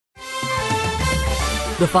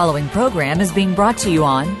The following program is being brought to you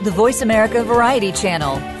on the Voice America Variety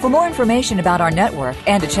Channel. For more information about our network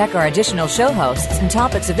and to check our additional show hosts and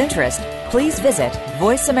topics of interest, please visit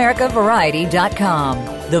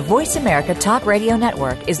voiceamericavariety.com. The Voice America Talk Radio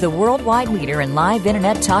Network is the worldwide leader in live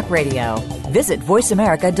Internet talk radio. Visit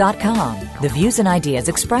voiceamerica.com. The views and ideas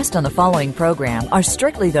expressed on the following program are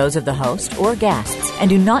strictly those of the host or guests and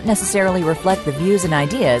do not necessarily reflect the views and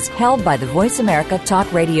ideas held by the Voice America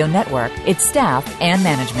Talk Radio Network, its staff, and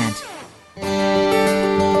management.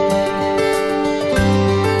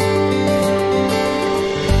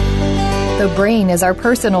 The brain is our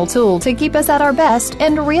personal tool to keep us at our best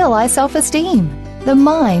and realize self-esteem. The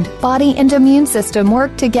mind, body, and immune system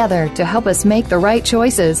work together to help us make the right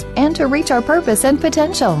choices and to reach our purpose and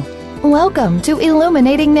potential. Welcome to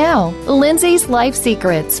Illuminating Now, Lindsay's Life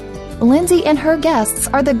Secrets. Lindsay and her guests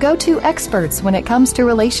are the go-to experts when it comes to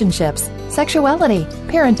relationships, sexuality,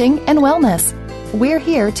 parenting, and wellness. We're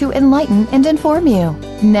here to enlighten and inform you.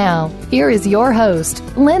 Now, here is your host,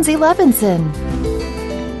 Lindsay Levinson.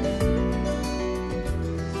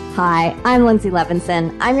 Hi, I'm Lindsay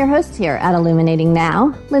Levinson. I'm your host here at Illuminating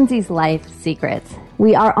Now, Lindsay's Life Secrets.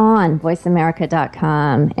 We are on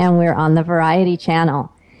voiceamerica.com and we're on the Variety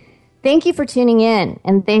Channel. Thank you for tuning in,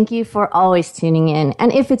 and thank you for always tuning in.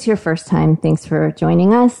 And if it's your first time, thanks for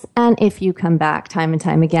joining us. And if you come back time and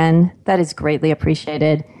time again, that is greatly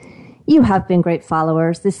appreciated. You have been great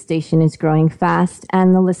followers. This station is growing fast,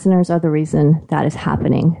 and the listeners are the reason that is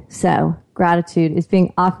happening. So gratitude is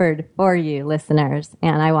being offered for you, listeners,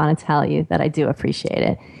 and I want to tell you that I do appreciate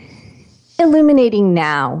it. Illuminating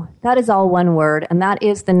Now, that is all one word, and that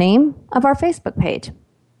is the name of our Facebook page.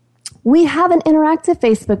 We have an interactive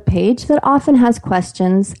Facebook page that often has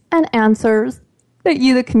questions and answers that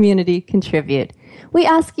you, the community, contribute. We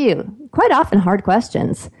ask you, quite often, hard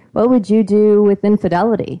questions. What would you do with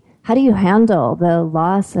infidelity? How do you handle the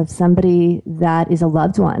loss of somebody that is a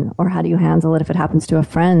loved one? Or how do you handle it if it happens to a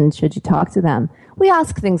friend? Should you talk to them? We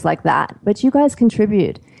ask things like that, but you guys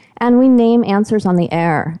contribute. And we name answers on the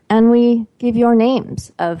air. And we give your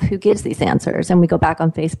names of who gives these answers. And we go back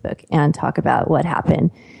on Facebook and talk about what happened.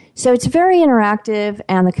 So it's very interactive,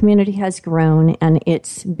 and the community has grown, and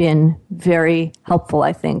it's been very helpful,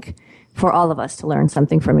 I think, for all of us to learn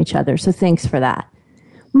something from each other. So thanks for that.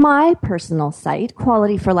 My personal site,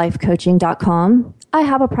 qualityforlifecoaching.com. I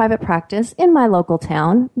have a private practice in my local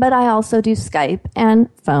town, but I also do Skype and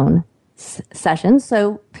phone sessions.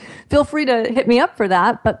 So feel free to hit me up for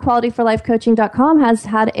that. But qualityforlifecoaching.com has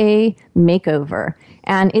had a makeover,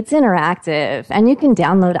 and it's interactive, and you can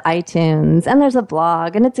download iTunes, and there's a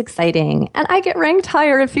blog, and it's exciting. And I get ranked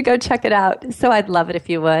higher if you go check it out. So I'd love it if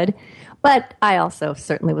you would. But I also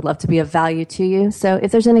certainly would love to be of value to you. So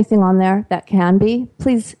if there's anything on there that can be,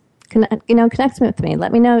 please connect with me.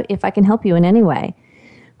 Let me know if I can help you in any way.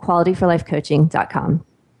 qualityforlifecoaching.com.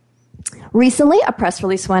 Recently, a press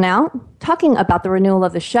release went out talking about the renewal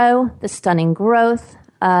of the show, the stunning growth.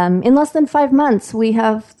 In less than 5 months, we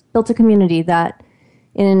have built a community that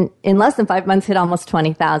in less than 5 months hit almost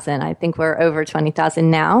 20,000. I think we're over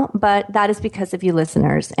 20,000 now, but that is because of you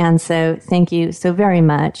listeners. And so thank you so very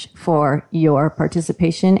much for your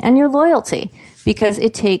participation and your loyalty, because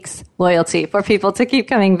it takes loyalty for people to keep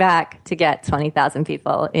coming back to get 20,000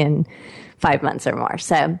 people in 5 months or more.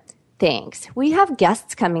 So thanks. We have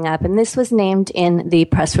guests coming up, and this was named in the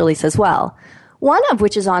press release as well, one of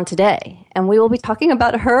which is on today, and we will be talking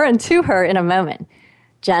about her and to her in a moment.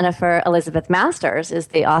 Jennifer Elizabeth Masters is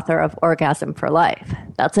the author of Orgasm for Life.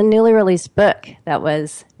 That's a newly released book that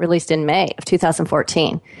was released in May of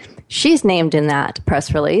 2014. She's named in that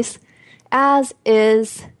press release, as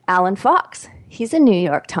is Alan Fox. He's a New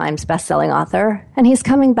York Times bestselling author, and he's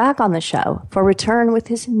coming back on the show for return with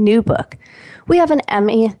his new book. We have an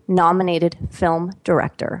Emmy-nominated film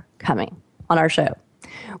director coming on our show.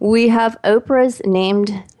 We have Oprah's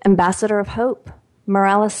named Ambassador of Hope,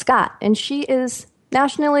 Morella Scott, and she is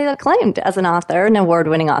nationally acclaimed as an author, an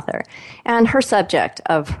award-winning author. And her subject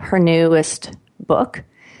of her newest book,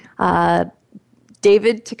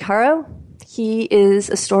 David Tuccaro, he is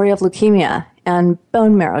a story of leukemia and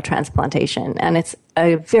bone marrow transplantation, and it's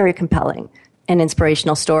a very compelling and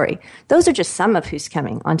inspirational story. Those are just some of who's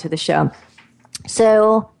coming onto the show.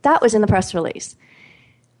 So that was in the press release.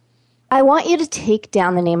 I want you to take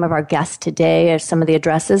down the name of our guest today or some of the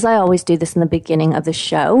addresses. I always do this in the beginning of the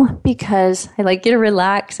show because I like you to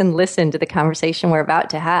relax and listen to the conversation we're about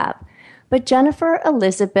to have. But Jennifer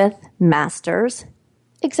Elizabeth Masters,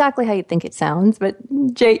 exactly how you think it sounds, but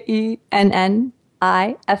Jennifer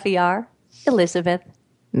Elizabeth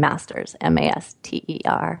Masters,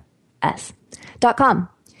 Masters.com.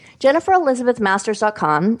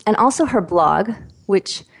 JenniferElizabethMasters.com, and also her blog,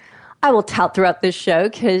 which I will tout throughout this show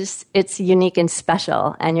because it's unique and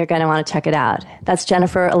special, and you're going to want to check it out. That's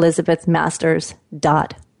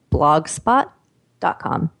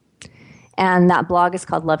JenniferElizabethMasters.blogspot.com. And that blog is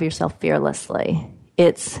called Love Yourself Fearlessly.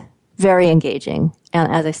 It's very engaging, and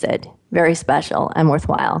as I said, very special and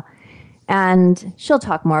worthwhile. And she'll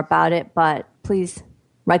talk more about it, but please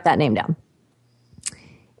write that name down.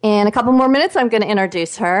 In a couple more minutes, I'm going to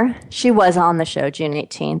introduce her. She was on the show June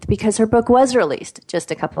 18th because her book was released just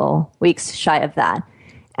a couple weeks shy of that.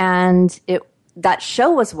 And that show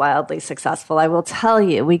was wildly successful, I will tell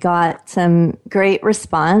you. We got some great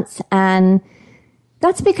response, and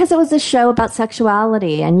that's because it was a show about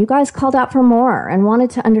sexuality, and you guys called out for more and wanted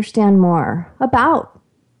to understand more about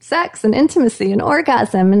sex and intimacy and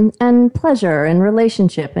orgasm and pleasure and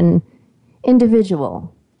relationship and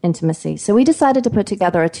individual intimacy. So we decided to put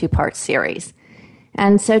together a 2-part series.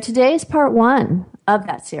 And so today is part 1 of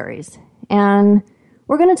that series. And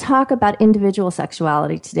we're going to talk about individual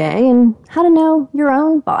sexuality today and how to know your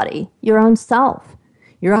own body, your own self,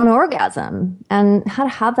 your own orgasm, and how to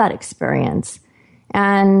have that experience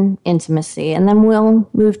and intimacy. And then we'll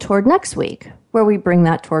move toward next week, where we bring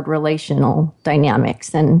that toward relational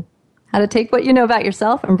dynamics and how to take what you know about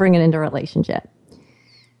yourself and bring it into a relationship.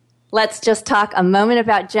 Let's just talk a moment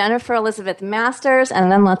about Jennifer Elizabeth Masters, and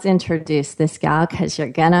then let's introduce this gal because you're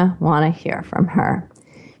going to want to hear from her.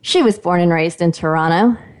 She was born and raised in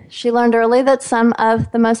Toronto. She learned early that some of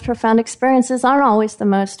the most profound experiences aren't always the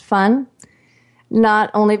most fun, not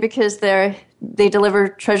only because they deliver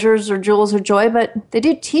treasures or jewels or joy, but they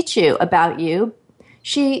do teach you about you.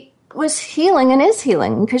 She was healing and is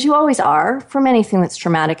healing, because you always are, from anything that's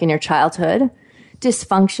traumatic in your childhood.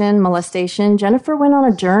 Dysfunction, molestation. Jennifer went on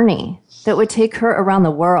a journey that would take her around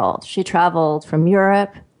the world. She traveled from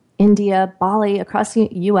Europe, India, Bali, across the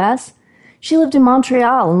U.S. She lived in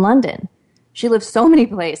Montreal and London. She lived so many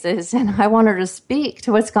places, and I want her to speak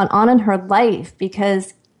to what's gone on in her life,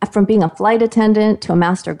 because from being a flight attendant to a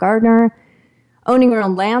master gardener, owning her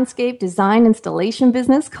own landscape design installation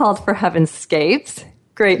business called For Heaven's Scapes,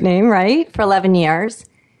 great name, right, for 11 years.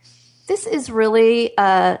 This is really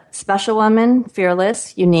a special woman,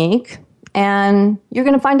 fearless, unique, and you're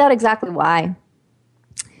going to find out exactly why.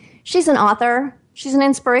 She's an author. She's an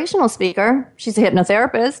inspirational speaker. She's a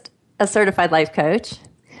hypnotherapist, a certified life coach,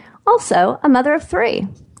 also a mother of 3,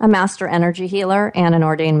 a master energy healer, and an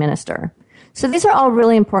ordained minister. So these are all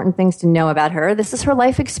really important things to know about her. This is her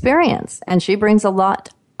life experience, and she brings a lot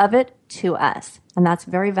of it to us, and that's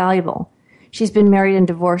very valuable. She's been married and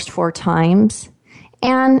divorced 4 times.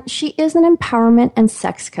 And she is an empowerment and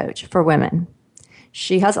sex coach for women.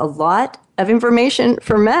 She has a lot of information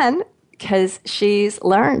for men because she's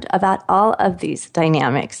learned about all of these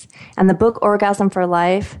dynamics. And the book, Orgasm for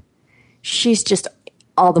Life, she's just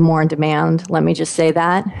all the more in demand. Let me just say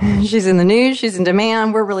that. She's in the news. She's in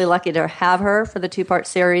demand. We're really lucky to have her for the 2-part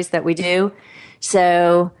series that we do.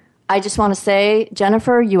 So I just want to say,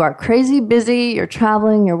 Jennifer, you are crazy busy. You're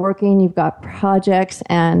traveling, you're working, you've got projects,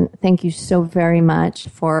 and thank you so very much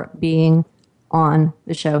for being on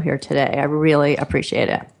the show here today. I really appreciate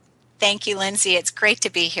it. Thank you, Lindsay. It's great to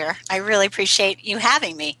be here. I really appreciate you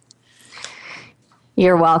having me.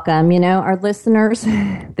 You're welcome. You know, our listeners,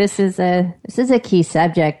 this is a key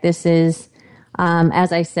subject. This is,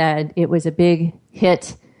 as I said, it was a big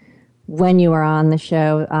hit when you were on the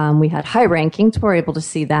show. We had high rankings. We're able to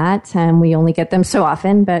see that. We only get them so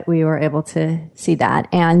often, but we were able to see that.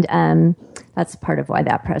 And that's part of why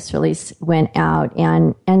that press release went out.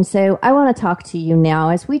 And so I want to talk to you now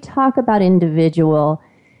as we talk about individual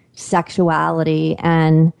sexuality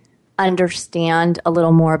and understand a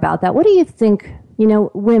little more about that. What do you think,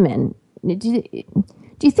 women, do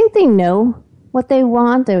you think they know what they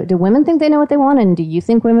want? Do women think they know what they want? And do you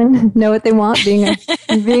think women know what they want,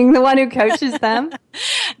 being the one who coaches them?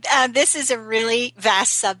 This is a really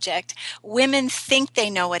vast subject. Women think they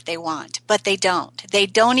know what they want, but they don't. They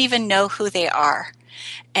don't even know who they are.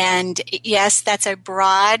 And yes, that's a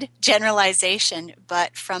broad generalization,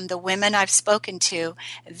 but from the women I've spoken to,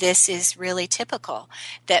 this is really typical,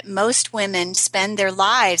 that most women spend their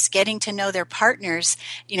lives getting to know their partners,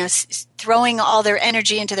 throwing all their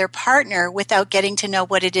energy into their partner without getting to know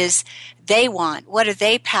what it is they want. What are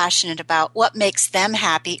they passionate about? What makes them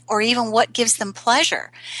happy? Or even what gives them pleasure?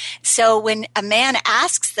 So when a man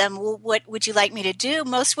asks them, well, what would you like me to do?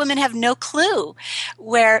 Most women have no clue.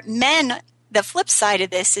 Where men, the flip side of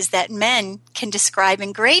this is that men can describe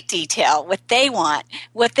in great detail what they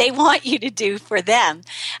want you to do for them.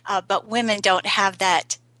 But women don't have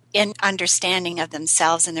that understanding of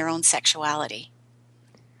themselves and their own sexuality.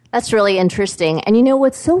 That's really interesting. And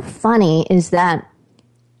what's so funny is that,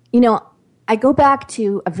 I go back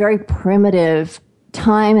to a very primitive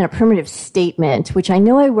time and a primitive statement, which I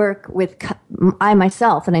know I work with, I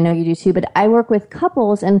myself, and I know you do too, but I work with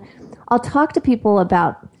couples, and I'll talk to people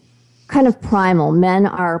about kind of primal. Men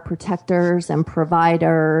are protectors and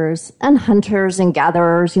providers and hunters and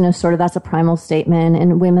gatherers, sort of that's a primal statement,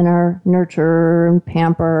 and women are nurture and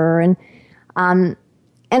pamper,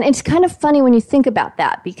 and it's kind of funny when you think about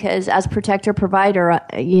that, because as protector, provider,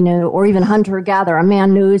 or even hunter, gatherer, a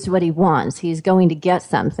man knows what he wants. He's going to get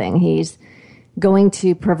something. He's going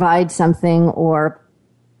to provide something, or,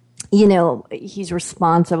 he's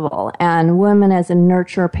responsible. And women as a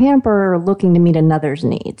nurturer, pamper, are looking to meet another's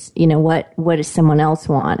needs. What does someone else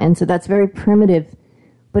want? And so that's very primitive,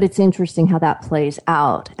 but it's interesting how that plays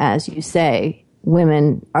out. As you say,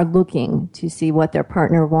 women are looking to see what their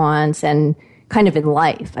partner wants, and kind of in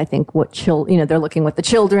life, I think they're looking what the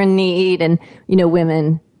children need, and,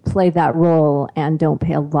 women play that role and don't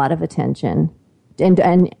pay a lot of attention.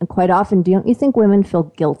 And quite often, don't you think women feel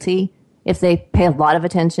guilty if they pay a lot of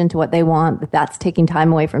attention to what they want, that's taking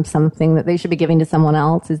time away from something that they should be giving to someone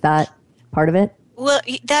else? Is that part of it? Well,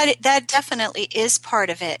 that definitely is part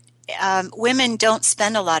of it. Women don't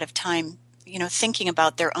spend a lot of time thinking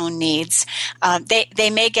about their own needs. They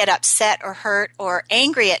may get upset or hurt or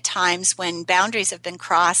angry at times when boundaries have been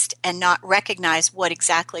crossed and not recognize what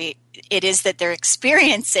exactly it is that they're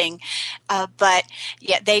experiencing. But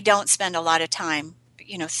yet they don't spend a lot of time,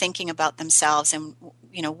 thinking about themselves and,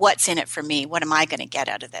 what's in it for me? What am I going to get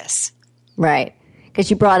out of this? Right. Because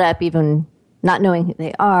you brought up even not knowing who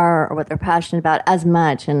they are or what they're passionate about as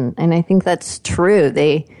much. And I think that's true.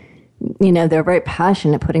 They're very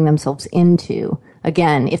passionate putting themselves into,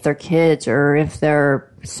 again, if they're kids or if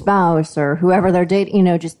their spouse or whoever they're dating,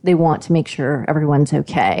 just they want to make sure everyone's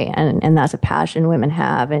okay. And that's a passion women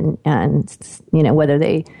have. And whether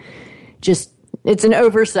they just, it's an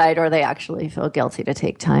oversight or they actually feel guilty to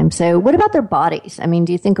take time. So what about their bodies? I mean,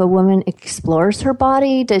 do you think a woman explores her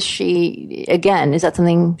body? Does she, again, is that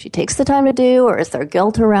something she takes the time to do, or is there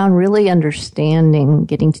guilt around really understanding,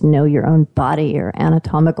 getting to know your own body, your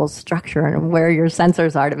anatomical structure, and where your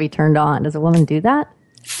sensors are to be turned on? Does a woman do that?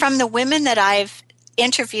 From the women that I've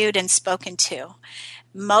interviewed and spoken to,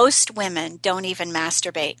 most women don't even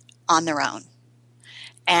masturbate on their own.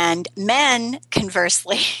 And men,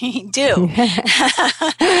 conversely, do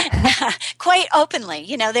quite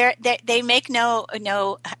openly. They make no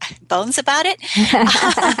bones about it.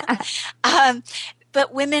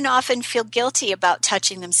 But women often feel guilty about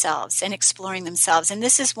touching themselves and exploring themselves. And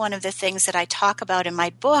this is one of the things that I talk about in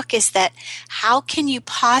my book, is that how can you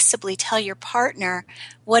possibly tell your partner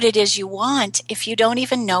what it is you want if you don't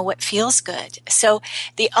even know what feels good? So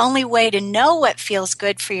the only way to know what feels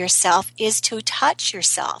good for yourself is to touch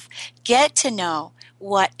yourself. Get to know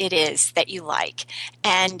what it is that you like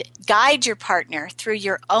and guide your partner through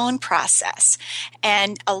your own process.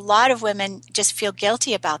 And a lot of women just feel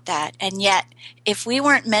guilty about that. And yet, if we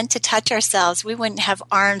weren't meant to touch ourselves, we wouldn't have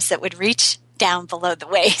arms that would reach down below the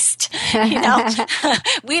waist.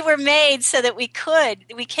 We were made so that we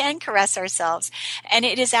can caress ourselves. And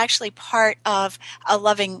it is actually part of a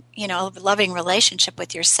loving relationship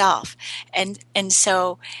with yourself. And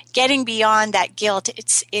so getting beyond that guilt,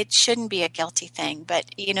 it shouldn't be a guilty thing,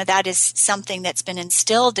 but that is something that's been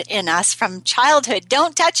instilled in us from childhood.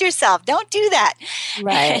 Don't touch yourself. Don't do that.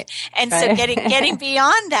 Right. And so getting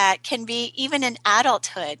beyond that can be even in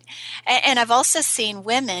adulthood. And I've also seen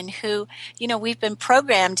women who, we've been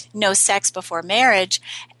programmed no sex before marriage,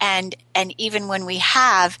 and even when we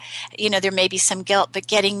have, there may be some guilt, but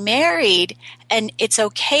getting married, and it's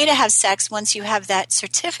okay to have sex once you have that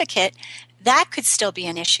certificate, that could still be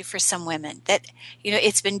an issue for some women. That,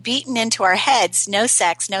 it's been beaten into our heads, no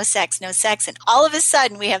sex, no sex, no sex, and all of a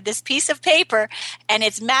sudden we have this piece of paper and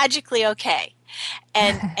it's magically okay.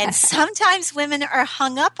 And sometimes women are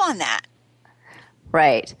hung up on that.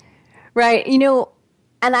 Right.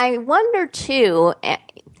 And I wonder too,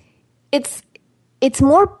 it's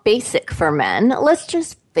more basic for men. Let's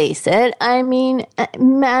just face it. I mean,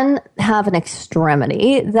 men have an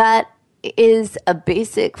extremity that is a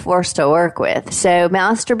basic force to work with. So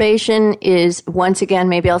masturbation is, once again,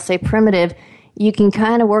 maybe I'll say primitive. You can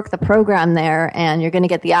kind of work the program there and you're going to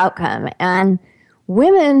get the outcome. And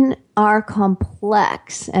women are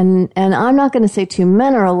complex. And I'm not going to say two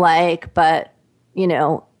men are alike, but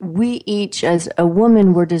we each, as a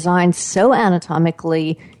woman, were designed so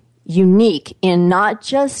anatomically unique in not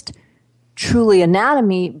just truly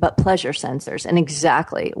anatomy, but pleasure sensors, and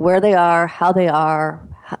exactly where they are, how they are.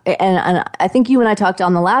 And I think you and I talked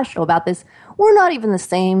on the last show about this. We're not even the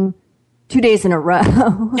same 2 days in a row.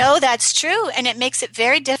 No, that's true. And it makes it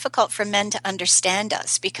very difficult for men to understand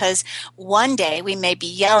us, because one day we may be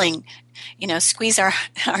yelling, squeeze our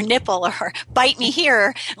nipple, or bite me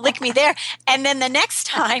here, lick me there. And then the next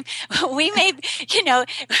time we may,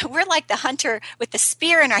 we're like the hunter with the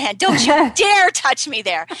spear in our hand. Don't you dare touch me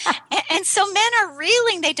there. And so men are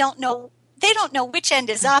reeling. They don't know which end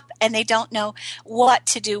is up, and they don't know what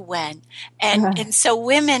to do when. And so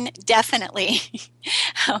women definitely,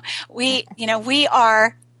 we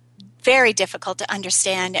are very difficult to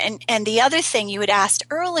understand. And the other thing you had asked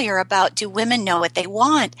earlier about, do women know what they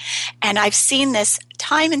want? And I've seen this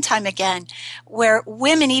time and time again, where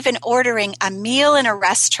women, even ordering a meal in a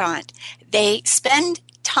restaurant, they spend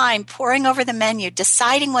time poring over the menu,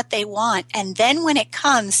 deciding what they want, and then when it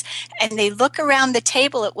comes and they look around the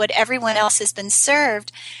table at what everyone else has been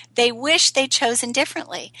served, they wish they'd chosen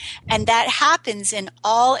differently. And that happens in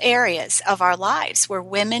all areas of our lives, where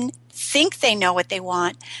women think they know what they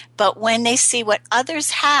want, but when they see what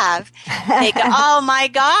others have, they go, oh my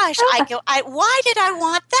gosh, why did I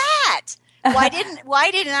want that? Why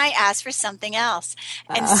didn't I ask for something else?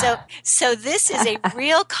 And so this is a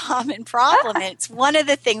real common problem. And it's one of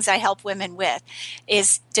the things I help women with,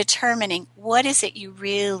 is determining, what is it you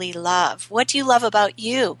really love? What do you love about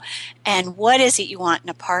you? And what is it you want in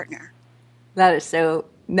a partner? That is so,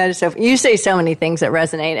 you say so many things that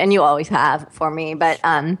resonate, and you always have for me. But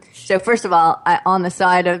so first of all, on the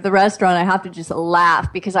side of the restaurant, I have to just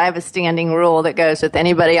laugh, because I have a standing rule that goes with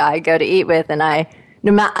anybody I go to eat with, and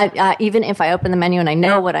even if I open the menu and I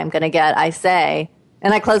know what I'm going to get, I say,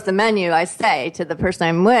 and I close the menu, I say to the person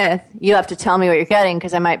I'm with, you have to tell me what you're getting,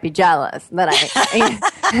 because I might be jealous. That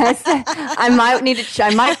I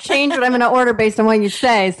might change what I'm going to order based on what you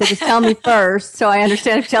say. So just tell me first, so I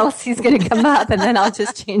understand if jealousy is going to come up, and then I'll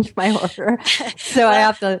just change my order. So I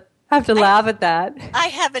have to laugh at that. I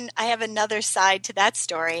have another side to that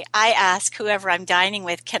story. I ask whoever I'm dining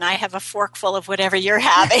with, can I have a forkful of whatever you're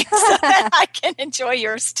having, so that I can enjoy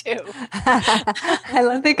yours too?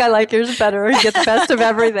 I think I like yours better. You get the best of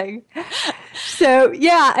everything. So,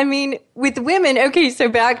 yeah, I mean, with women, okay, so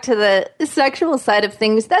back to the sexual side of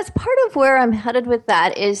things, that's part of where I'm headed with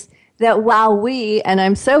that, is that while and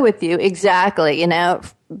I'm so with you, exactly,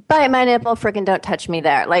 bite my nipple, freaking don't touch me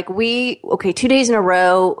there. 2 days in a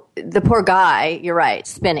row, the poor guy, you're right,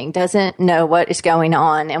 spinning, doesn't know what is going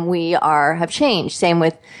on, and we have changed. Same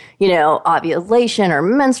with, ovulation or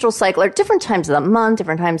menstrual cycle, or different times of the month,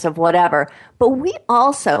 different times of whatever. But we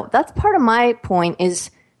also, that's part of my point, is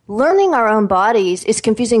learning our own bodies is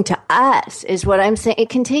confusing to us, is what I'm saying. It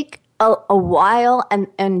can take a while,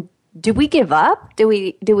 and do we give up? Do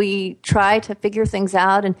we try to figure things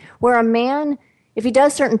out? And where a man, if he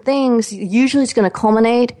does certain things, usually it's going to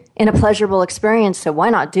culminate in a pleasurable experience. So why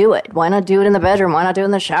not do it? Why not do it in the bedroom? Why not do it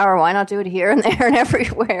in the shower? Why not do it here and there and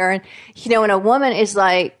everywhere? And, and a woman is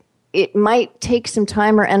like, it might take some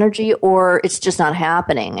time or energy, or it's just not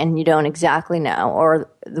happening and you don't exactly know, or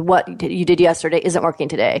what you did yesterday isn't working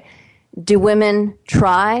today. Do women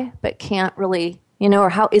try but can't really, or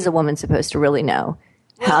how is a woman supposed to really know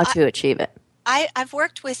how to achieve it? I've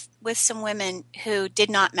worked with some women who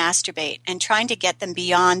did not masturbate, and trying to get them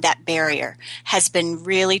beyond that barrier has been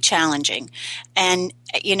really challenging. And,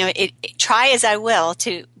 try as I will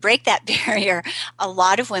to break that barrier, a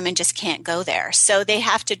lot of women just can't go there. So they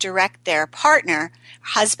have to direct their partner,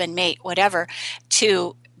 husband, mate, whatever,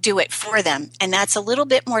 to do it for them. And that's a little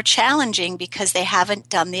bit more challenging because they haven't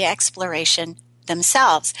done the exploration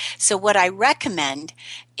themselves. So what I recommend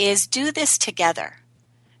is do this together.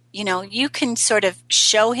 You can sort of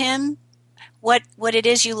show him what it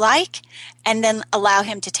is you like, and then allow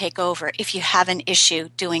him to take over if you have an issue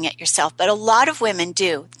doing it yourself. But a lot of women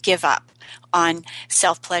do give up on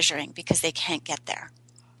self-pleasuring because they can't get there.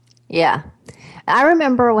 Yeah. I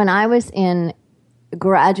remember when I was in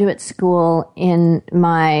graduate school in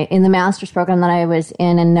the master's program that I was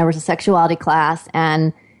in, and there was a sexuality class,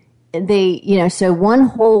 and they, so one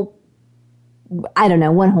whole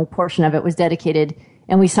portion of it was dedicated,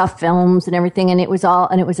 and we saw films and everything, and it was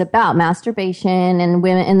about masturbation and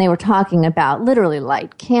women, and they were talking about literally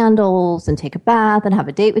light candles and take a bath and have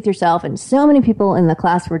a date with yourself. And so many people in the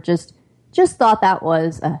class were just thought that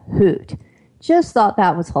was a hoot, just thought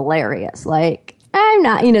that was hilarious. Like, I'm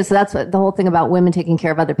not, so that's what the whole thing about women taking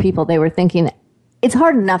care of other people. They were thinking, it's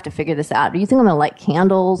hard enough to figure this out. Do you think I'm going to light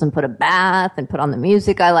candles and put a bath and put on the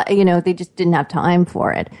music I like? They just didn't have time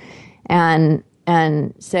for it. And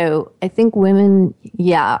so I think women,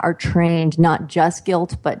 are trained not just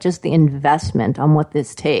guilt, but just the investment on what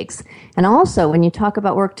this takes. And also, when you talk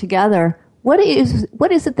about work together, what is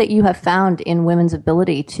it that you have found in women's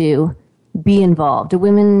ability to be involved? Do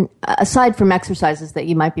women, aside from exercises that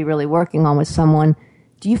you might be really working on with someone,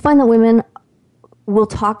 do you find that women will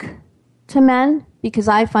talk to men? Because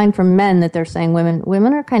I find from men that they're saying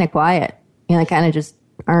women are kind of quiet. They kind of just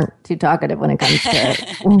aren't too talkative when it comes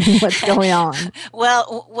to what's going on.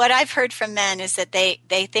 Well, what I've heard from men is that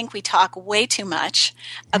they think we talk way too much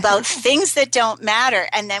about things that don't matter.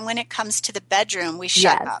 And then when it comes to the bedroom, we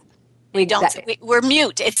shut up. We're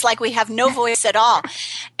mute. It's like we have no voice at all.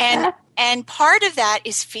 And part of that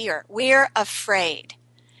is fear. We're afraid.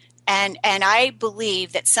 And I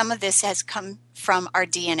believe that some of this has come from our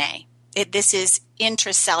DNA. This is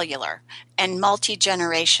intracellular and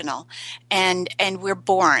multi-generational, and we're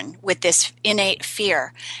born with this innate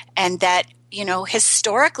fear, and that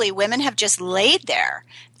historically women have just laid there,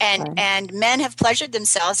 and men have pleasured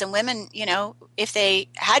themselves, and women, if they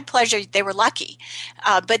had pleasure, they were lucky.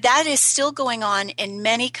 But that is still going on in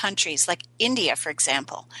many countries, like India, for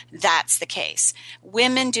example. That's the case.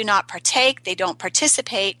 Women do not partake. They don't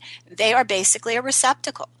participate. They are basically a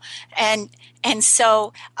receptacle. And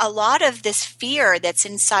so a lot of this fear that's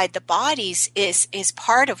inside the bodies is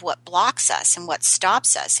part of what blocks us and what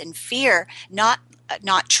stops us. And fear, not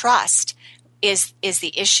trust, is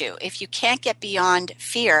the issue. If you can't get beyond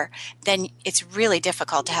fear, then it's really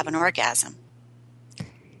difficult to have an orgasm.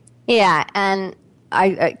 Yeah, and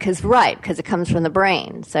because it comes from the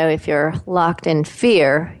brain. So if you're locked in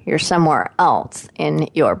fear, you're somewhere else in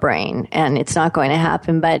your brain, and it's not going to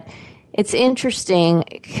happen. But it's interesting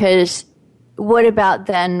because what about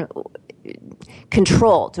then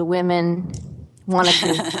control? Do women want to,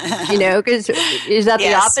 because is that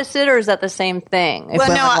the opposite or is that the same thing? If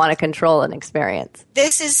women want to control an experience,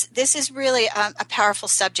 this is really a powerful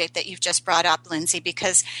subject that you've just brought up, Lindsay,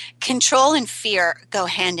 because control and fear go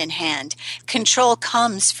hand in hand. Control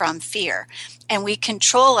comes from fear, and we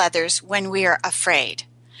control others when we are afraid.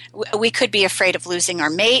 We could be afraid of losing our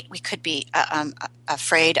mate. We could be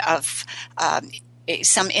afraid of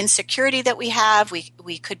some insecurity that we have.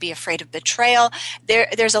 We could be afraid of betrayal.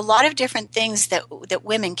 There's a lot of different things that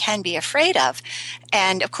women can be afraid of.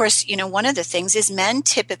 And of course, one of the things is men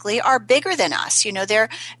typically are bigger than us.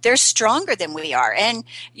 They're stronger than we are. And,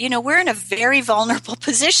 we're in a very vulnerable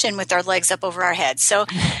position with our legs up over our heads. So,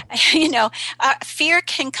 fear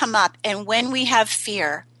can come up. And when we have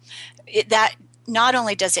fear, that not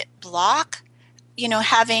only does it block,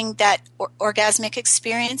 having that orgasmic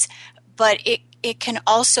experience, but it can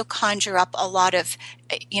also conjure up a lot of,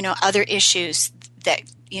 other issues that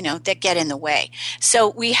get in the way. So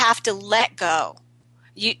we have to let go.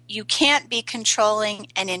 You can't be controlling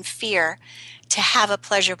and in fear to have a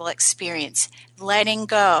pleasurable experience. Letting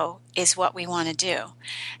go is what we want to do.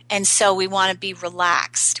 And so we want to be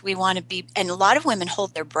relaxed. And a lot of women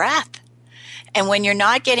hold their breath. And when you're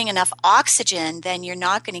not getting enough oxygen, then you're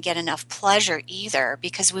not going to get enough pleasure either,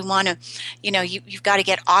 because we want to, you've got to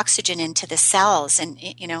get oxygen into the cells and,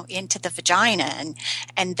 into the vagina.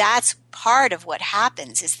 And that's part of what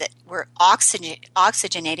happens, is that we're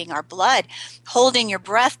oxygenating our blood. Holding your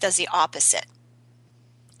breath does the opposite.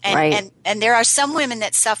 And there are some women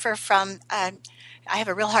that suffer from, I have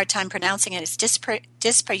a real hard time pronouncing it. It's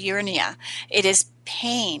dyspareunia. It is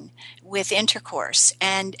pain with intercourse,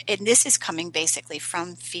 and this is coming basically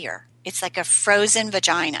from fear. It's like a frozen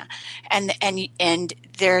vagina, and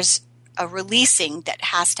there's a releasing that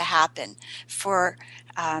has to happen for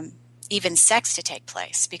even sex to take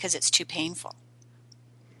place, because it's too painful.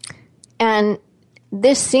 And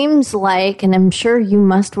this seems like, and I'm sure you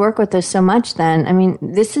must work with this so much then, I mean,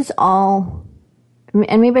 this is all,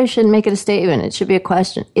 and maybe I shouldn't make it a statement, it should be a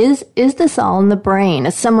question. Is this all in the brain?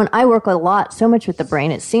 As someone, I work so much with the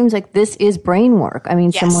brain, it seems like this is brain work. I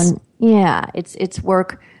mean, yes. It's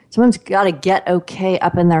work. Someone's got to get okay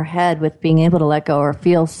up in their head with being able to let go or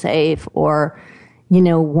feel safe or,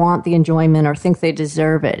 want the enjoyment or think they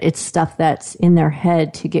deserve it. It's stuff that's in their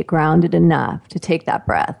head to get grounded enough to take that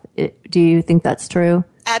breath. Do you think that's true?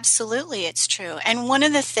 Absolutely, it's true. And one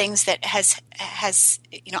of the things that has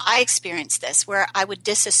I experienced this, where I would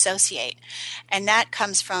disassociate, and that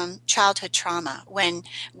comes from childhood trauma. When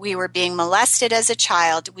we were being molested as a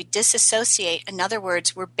child, we disassociate. In other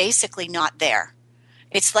words, we're basically not there.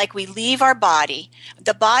 It's like we leave our body.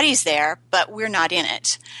 The body's there, but we're not in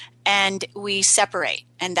it. And we separate.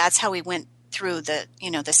 And that's how we went through the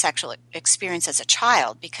sexual experience as a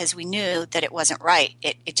child, because we knew that it wasn't right.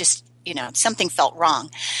 It just, something felt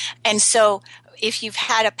wrong. And so if you've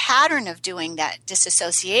had a pattern of doing that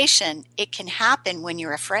disassociation, it can happen when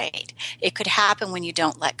you're afraid. It could happen when you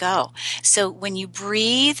don't let go. So when you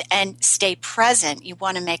breathe and stay present, you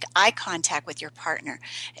want to make eye contact with your partner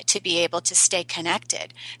to be able to stay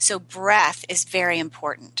connected. So breath is very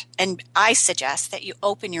important. And I suggest that you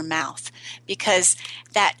open your mouth, because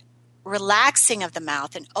that relaxing of the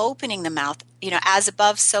mouth and opening the mouth, as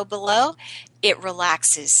above, so below, it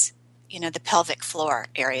relaxes, the pelvic floor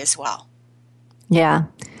area as well. Yeah,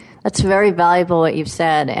 that's very valuable what you've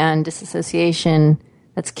said. And disassociation,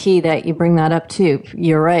 that's key that you bring that up too.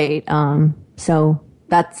 You're right. So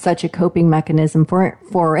that's such a coping mechanism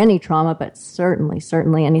for any trauma, but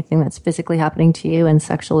certainly anything that's physically happening to you and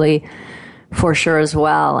sexually for sure as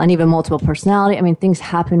well. And even multiple personality. I mean, things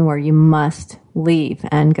happen where you must leave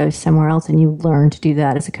and go somewhere else, and you learn to do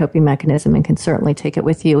that as a coping mechanism and can certainly take it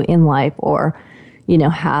with you in life, or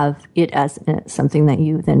have it as something that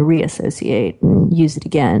you then reassociate and use it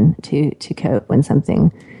again to cope when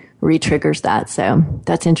something re-triggers that. So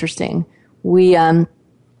that's interesting. We're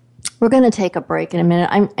going to take a break in a minute.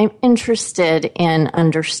 I'm interested in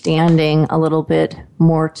understanding a little bit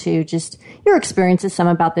more to just your experiences, some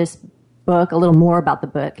about this book, a little more about the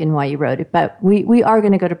book and why you wrote it. But we are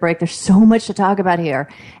going to go to break. There's so much to talk about here.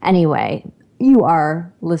 Anyway, you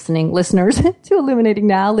are listeners, to Illuminating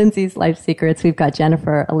Now, Lindsay's Life Secrets. We've got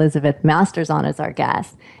Jennifer Elizabeth Masters on as our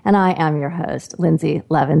guest, and I am your host, Lindsay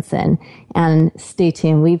Levinson. And stay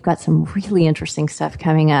tuned. We've got some really interesting stuff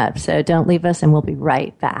coming up, so don't leave us, and we'll be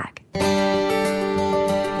right back.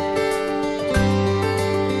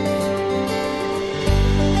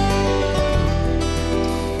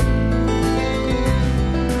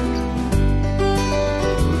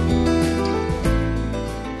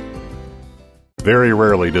 Very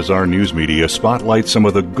rarely does our news media spotlight some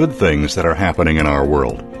of the good things that are happening in our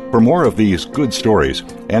world. For more of these good stories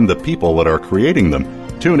and the people that are creating them,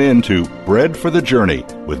 tune in to Bread for the Journey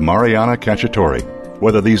with Mariana Cacciatore.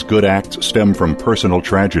 Whether these good acts stem from personal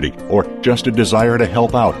tragedy or just a desire to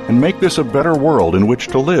help out and make this a better world in which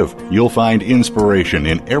to live, you'll find inspiration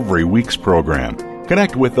in every week's program.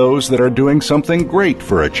 Connect with those that are doing something great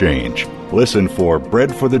for a change. Listen for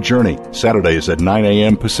Bread for the Journey, Saturdays at 9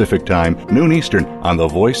 a.m. Pacific Time, noon Eastern, on the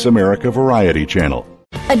Voice America Variety Channel.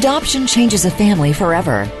 Adoption changes a family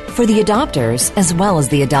forever, for the adopters as well as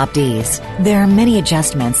the adoptees. There are many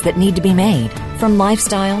adjustments that need to be made, from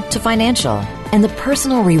lifestyle to financial, and the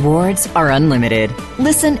personal rewards are unlimited.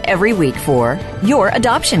 Listen every week for Your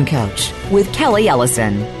Adoption Coach with Kelly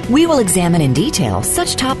Ellison. We will examine in detail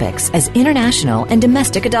such topics as international and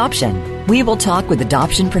domestic adoption. We will talk with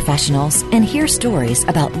adoption professionals and hear stories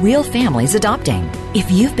about real families adopting. If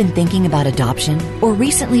you've been thinking about adoption or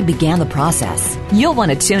recently began the process, you'll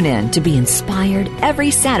want to tune in to be inspired every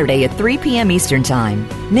Saturday at 3 p.m. Eastern Time,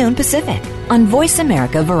 noon Pacific, on Voice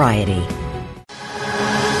America Variety.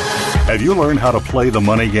 Have you learned how to play the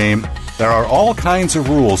money game? There are all kinds of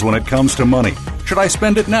rules when it comes to money. Should I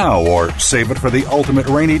spend it now or save it for the ultimate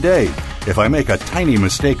rainy day? If I make a tiny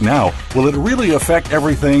mistake now, will it really affect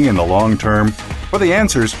everything in the long term? For the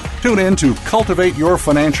answers, tune in to Cultivate Your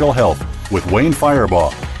Financial Health with Wayne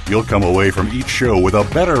Firebaugh. You'll come away from each show with a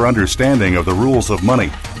better understanding of the rules of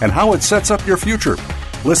money and how it sets up your future.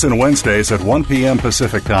 Listen Wednesdays at 1 p.m.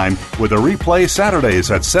 Pacific Time with a replay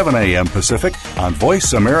Saturdays at 7 a.m. Pacific on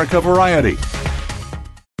Voice America Variety.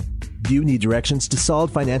 Do you need directions to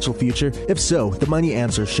solid financial future? If so, The Money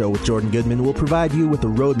Answer Show with Jordan Goodman will provide you with a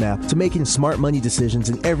roadmap to making smart money decisions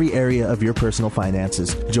in every area of your personal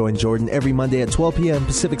finances. Join Jordan every Monday at 12 p.m.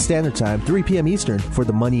 Pacific Standard Time, 3 p.m. Eastern for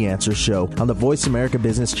The Money Answer Show on the Voice America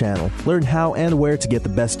Business Channel. Learn how and where to get the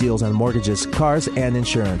best deals on mortgages, cars, and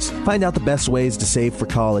insurance. Find out the best ways to save for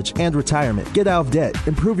college and retirement. Get out of debt,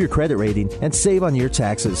 improve your credit rating, and save on your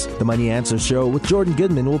taxes. The Money Answer Show with Jordan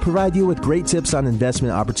Goodman will provide you with great tips on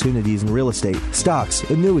investment opportunities in real estate, stocks,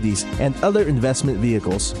 annuities, and other investment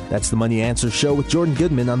vehicles. That's The Money Answer Show with Jordan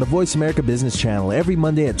Goodman on the Voice America Business Channel every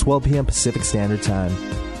Monday at 12 p.m. Pacific Standard Time.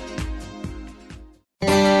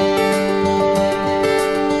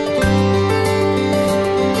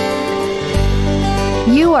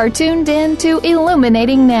 You are tuned in to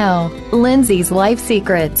Illuminating Now, Lindsay's Life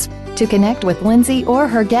Secrets. To connect with Lindsay or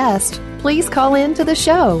her guest, please call in to the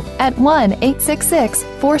show at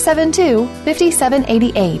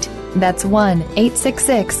 1-866-472-5788. That's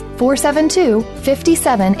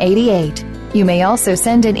 1-866-472-5788. You may also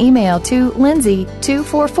send an email to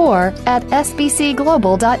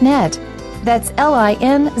lindsay244@sbcglobal.net. That's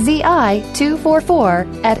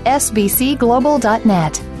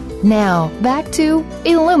LINZI244@sbcglobal.net. Now, back to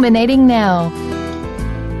Illuminating Now.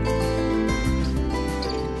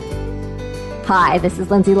 Hi, this is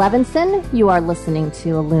Lindsay Levinson. You are listening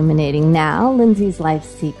to Illuminating Now, Lindsay's Life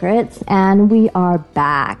Secrets, and we are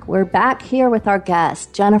back. We're back here with our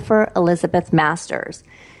guest, Jennifer Elizabeth Masters.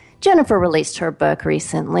 Jennifer released her book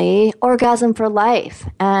recently, Orgasm for Life,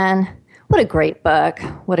 and what a great book,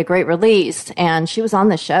 what a great release. And she was on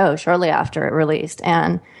the show shortly after it released,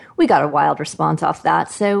 and we got a wild response off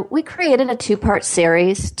that. So we created a 2-part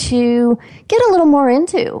series to get a little more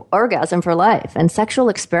into Orgasm for Life and sexual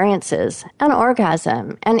experiences and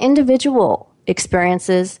orgasm and individual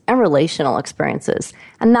experiences and relational experiences.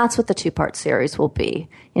 And that's what the 2-part series will be.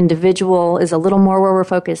 Individual is a little more where we're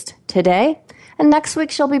focused today. And next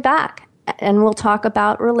week she'll be back and we'll talk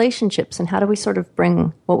about relationships and how do we sort of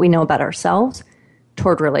bring what we know about ourselves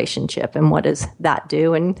toward relationship and what does that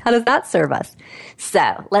do and how does that serve us?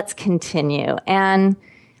 So let's continue. And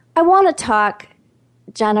I want to talk,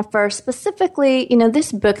 Jennifer, specifically,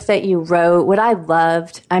 this book that you wrote, what I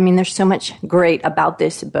loved, there's so much great about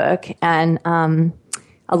this book, and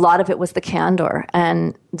a lot of it was the candor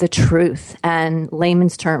and the truth and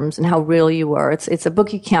layman's terms and how real you were. It's a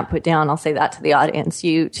book you can't put down. I'll say that to the audience,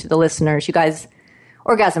 to the listeners, you guys,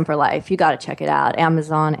 Orgasm for Life, you got to check it out,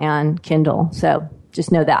 Amazon and Kindle. So just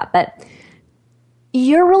know that. But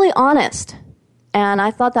you're really honest. And I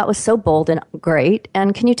thought that was so bold and great.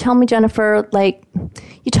 And can you tell me, Jennifer,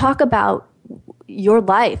 you talk about your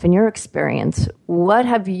life and your experience. What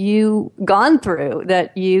have you gone through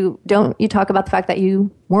that you talk about the fact that you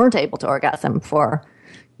weren't able to orgasm for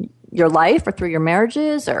your life or through your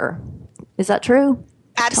marriages, or is that true?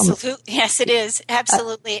 Absolutely. Yes, it is.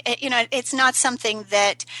 Absolutely. It's not something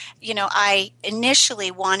that, I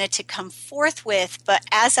initially wanted to come forth with, but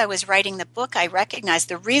as I was writing the book, I recognized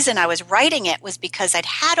the reason I was writing it was because I'd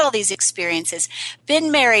had all these experiences,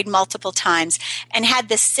 been married multiple times, and had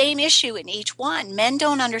the same issue in each one. Men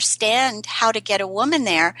don't understand how to get a woman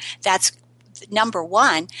there. That's number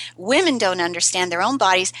one. Women don't understand their own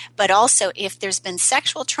bodies, but also if there's been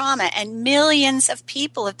sexual trauma, and millions of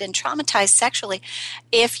people have been traumatized sexually,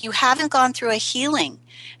 if you haven't gone through a healing,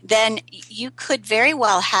 then you could very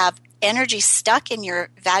well have energy stuck in your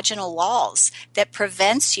vaginal walls that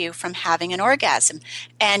prevents you from having an orgasm.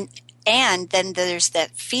 And then there's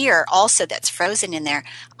that fear also that's frozen in there.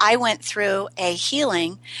 I went through a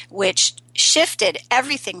healing which shifted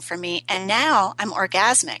everything for me, and now I'm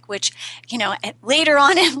orgasmic, which, later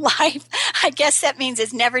on in life, I guess that means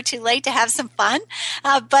it's never too late to have some fun.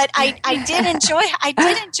 But I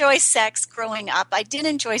did enjoy sex growing up. I did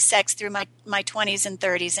enjoy sex through my 20s and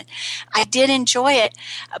 30s, and I did enjoy it.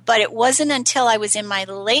 But it wasn't until I was in my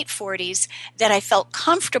late 40s that I felt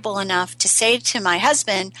comfortable enough to say to my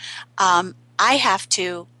husband, I have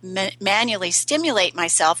to manually stimulate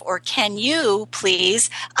myself, or can you please?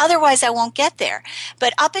 Otherwise, I won't get there.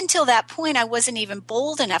 But up until that point, I wasn't even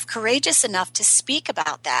bold enough, courageous enough to speak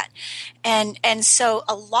about that. And so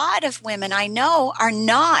a lot of women I know are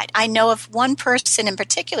not. I know of one person in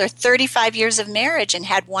particular, 35 years of marriage and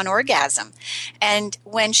had one orgasm. And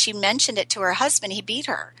when she mentioned it to her husband, he beat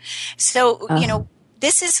her. So,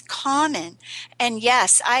 this is common. And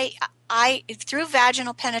yes, I through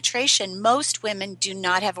vaginal penetration, most women do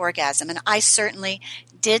not have orgasm, and I certainly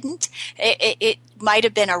didn't. It might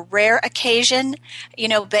have been a rare occasion,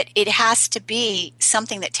 but it has to be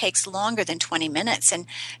something that takes longer than 20 minutes. And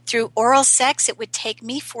through oral sex, it would take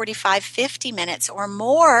me 45, 50 minutes or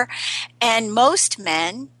more, and most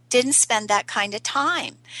men didn't spend that kind of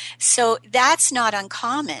time. So that's not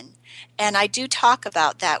uncommon. And I do talk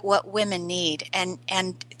about that, what women need.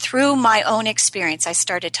 And through my own experience, I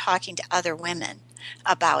started talking to other women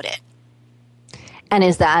about it. And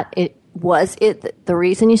was it the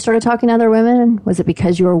reason you started talking to other women? Was it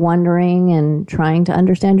because you were wondering and trying to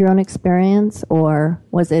understand your own experience, or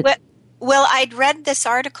was it? Well, I'd read this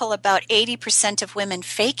article about 80% of women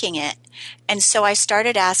faking it. And so I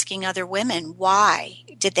started asking other women, why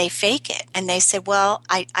did they fake it? And they said, well,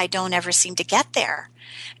 I don't ever seem to get there.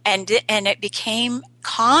 And it became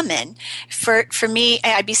common for me.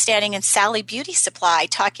 I'd be standing in Sally Beauty Supply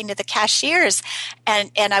talking to the cashiers,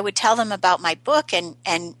 and I would tell them about my book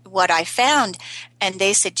and what I found. And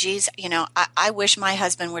they said, geez, I wish my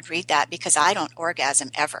husband would read that because I don't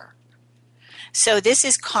orgasm ever. So this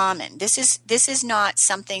is common. This is not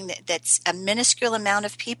something that's a minuscule amount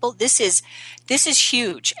of people. This is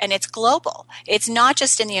huge, and it's global. It's not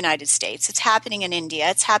just in the United States. It's happening in India.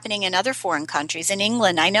 It's happening in other foreign countries. In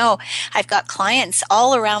England, I know I've got clients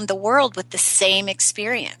all around the world with the same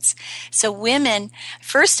experience. So women,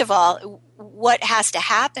 first of all, what has to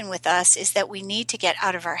happen with us is that we need to get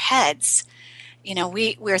out of our heads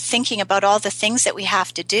we're thinking about all the things that we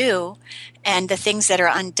have to do and the things that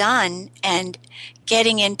are undone, and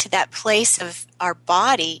getting into that place of our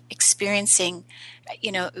body experiencing,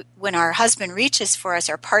 when our husband reaches for us,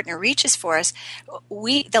 our partner reaches for us,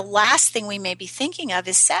 the last thing we may be thinking of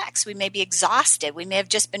is sex. We may be exhausted. We may have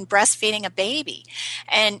just been breastfeeding a baby.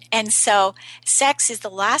 And so sex is the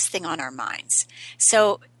last thing on our minds.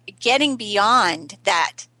 So getting beyond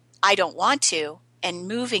that, I don't want to, and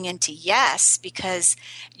moving into yes, because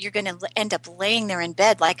you're going to end up laying there in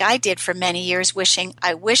bed like I did for many years,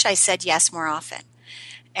 I wish I said yes more often.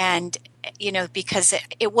 And, because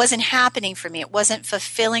it wasn't happening for me. It wasn't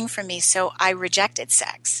fulfilling for me. So I rejected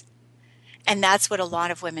sex. And that's what a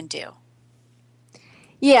lot of women do.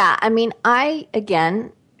 Yeah. I mean,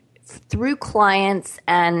 again, through clients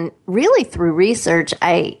and really through research,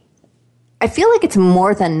 I feel like it's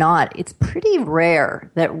more than not. It's pretty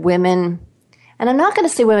rare that women, and I'm not going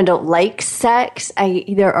to say women don't like sex.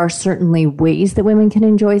 There are certainly ways that women can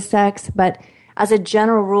enjoy sex, but as a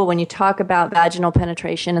general rule, when you talk about vaginal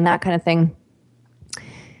penetration and that kind of thing,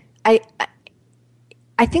 I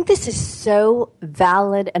think this is so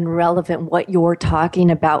valid and relevant what you're talking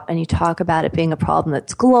about, and you talk about it being a problem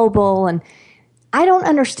that's global, and I don't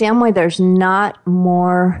understand why there's not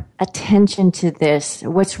more attention to this,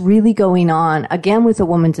 what's really going on, again, with a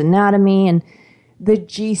woman's anatomy and the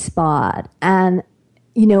G-spot and,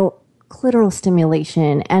 clitoral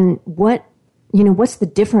stimulation and what's the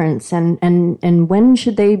difference and when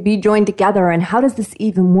should they be joined together, and how does this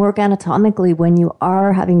even work anatomically when you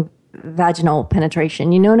are having vaginal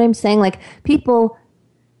penetration? You know what I'm saying? Like, people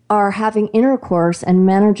are having intercourse and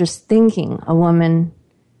men are just thinking a woman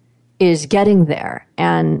is getting there.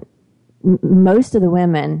 And most of the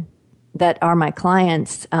women that are my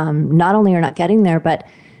clients not only are not getting there, but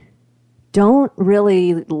don't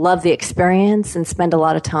really love the experience and spend a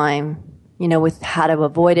lot of time with how to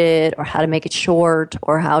avoid it or how to make it short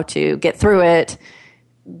or how to get through it,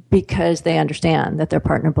 because they understand that their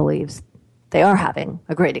partner believes they are having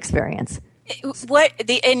a great experience.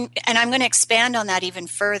 And I'm going to expand on that even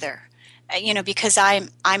further, because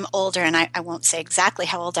I'm older, and I won't say exactly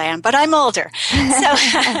how old I am, but I'm older. So,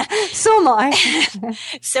 so am I.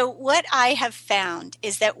 So what I have found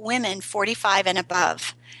is that women 45 and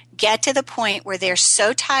above get to the point where they're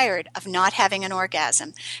so tired of not having an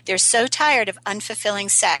orgasm, they're so tired of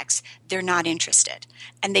unfulfilling sex, they're not interested.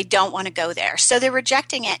 And they don't want to go there. So they're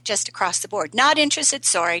rejecting it just across the board. Not interested,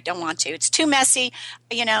 sorry, don't want to. It's too messy,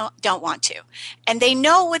 don't want to. And they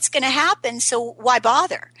know what's going to happen, so why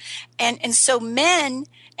bother? And so men,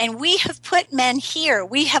 and we have put men here,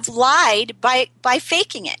 we have lied by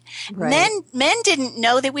faking it. Right. Men didn't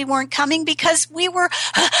know that we weren't coming because we were,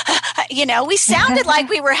 we sounded like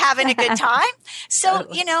we were having a good time. So,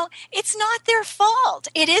 it's not their fault.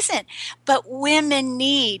 It isn't. But women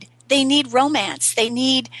need romance. They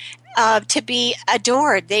need to be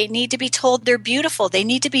adored. They need to be told they're beautiful. They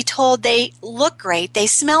need to be told they look great. They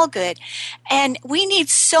smell good. And we need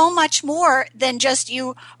so much more than just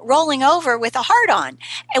you rolling over with a heart on.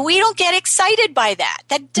 And we don't get excited by that.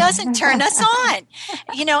 That doesn't turn us on.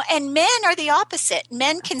 And men are the opposite.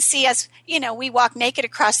 Men can see us, we walk naked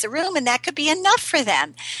across the room, and that could be enough for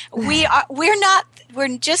them.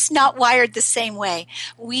 We're just not wired the same way.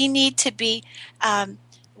 We need to be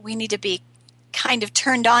kind of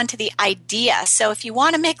turned on to the idea. So if you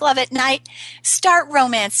want to make love at night, start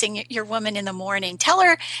romancing your woman in the morning. Tell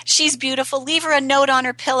her she's beautiful. Leave her a note on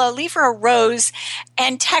her pillow. Leave her a rose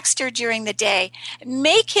and text her during the day.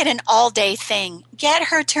 Make it an all-day thing. Get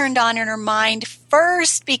her turned on in her mind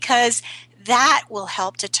first, because that will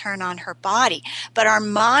help to turn on her body. But our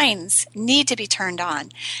minds need to be turned on.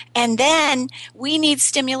 And then we need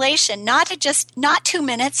stimulation, not 2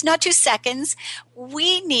 minutes, not 2 seconds.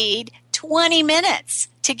 We need 20 minutes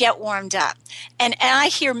to get warmed up. And I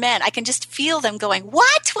hear men, I can just feel them going,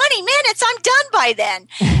 what? 20 minutes? I'm done by then.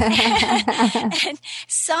 And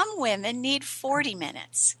some women need 40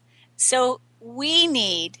 minutes. So we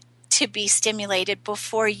need to be stimulated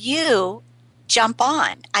before you jump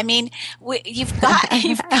on. I mean, you've got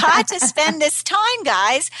to spend this time,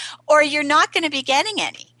 guys, or you're not going to be getting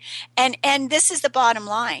any. And this is the bottom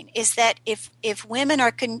line, is that if women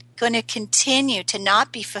are going to continue to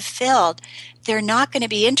not be fulfilled, they're not going to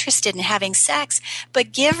be interested in having sex.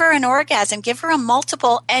 But give her an orgasm, give her a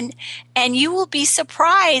multiple, and you will be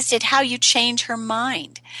surprised at how you change her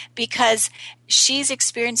mind, because she's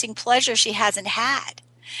experiencing pleasure she hasn't had.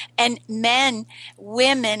 And men,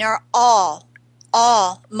 women are all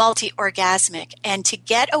all multi-orgasmic. And to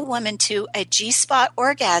get a woman to a G-spot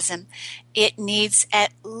orgasm, it needs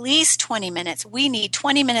at least 20 minutes. We need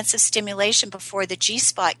 20 minutes of stimulation before the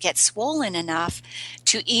G-spot gets swollen enough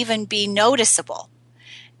to even be noticeable.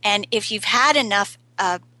 And if you've had enough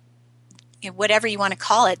whatever you want to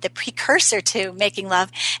call it, the precursor to making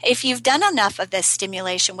love, if you've done enough of this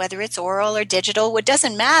stimulation, whether it's oral or digital, it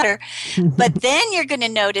doesn't matter, but then you're going to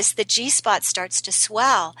notice the G-spot starts to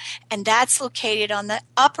swell, and that's located on the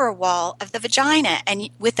upper wall of the vagina. And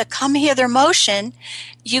with a come hither motion,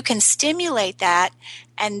 you can stimulate that,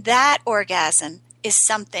 and that orgasm is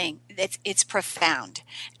something it's profound,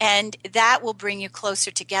 and that will bring you closer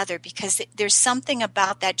together, because there's something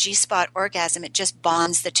about that G-spot orgasm. It just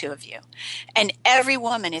bonds the two of you, and every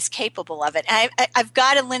woman is capable of it. And I've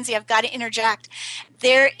got to, Lindsay, I've got to interject.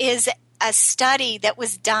 There is a study that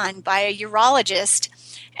was done by a urologist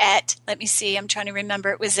at, let me see, I'm trying to remember,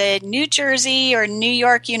 it was a New Jersey or New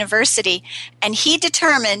York university, and he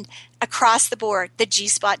determined across the board the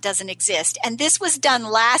G-spot doesn't exist. And this was done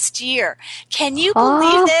last year. Can you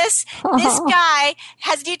believe this? This guy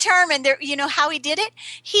has determined, you know how he did it?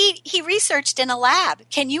 He researched in a lab.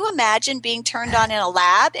 Can you imagine being turned on in a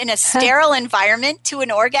lab, in a sterile environment, to an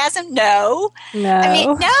orgasm? No. I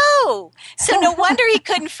mean, no. So no wonder he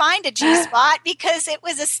couldn't find a G-spot, because it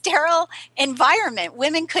was a sterile environment.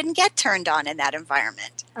 Women couldn't get turned on in that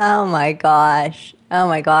environment. Oh my gosh.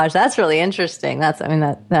 That's really interesting.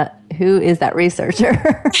 That who is that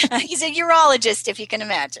researcher? He's a urologist, if you can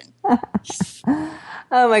imagine.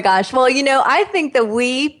 Oh my gosh. Well, I think that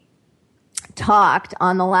we talked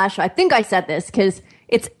on the last show. I think I said this because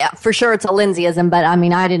it's for sure it's a Lindsayism, but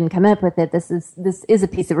I didn't come up with it. This is a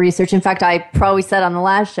piece of research. In fact, I probably said on the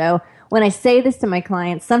last show, when I say this to my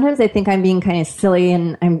clients, sometimes I think I'm being kind of silly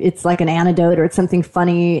and it's like an anecdote or it's something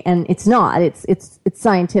funny, and it's not. It's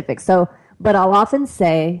scientific. But I'll often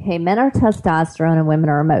say, hey, men are testosterone and women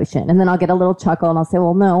are emotion. And then I'll get a little chuckle and I'll say,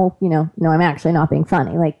 well, no, I'm actually not being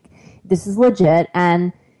funny. Like, this is legit.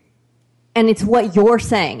 And it's what you're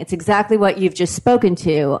saying. It's exactly what you've just spoken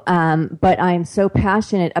to. But I'm so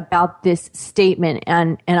passionate about this statement.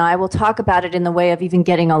 And I will talk about it in the way of even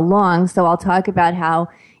getting along. So I'll talk about how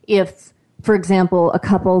if, for example, a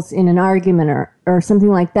couple's in an argument or something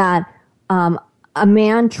like that, a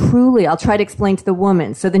man truly, I'll try to explain to the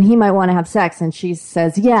woman. So then he might want to have sex and she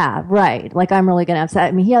says, yeah, right. Like, I'm really going to have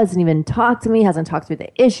sex. He hasn't even talked to me, hasn't talked through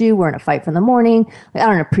the issue. We're in a fight from the morning. Like, I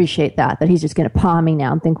don't appreciate that he's just going to paw me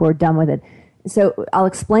now and think we're done with it. So I'll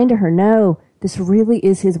explain to her, no, this really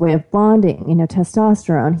is his way of bonding,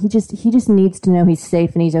 testosterone. He just needs to know he's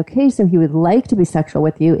safe and he's okay. So he would like to be sexual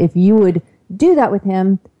with you. If you would do that with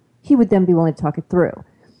him, he would then be willing to talk it through.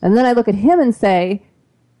 And then I look at him and say,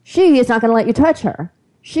 she is not going to let you touch her.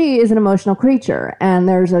 She is an emotional creature, and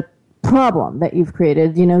there's a problem that you've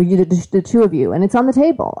created, the two of you, and it's on the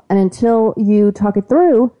table. And until you talk it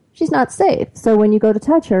through, she's not safe. So when you go to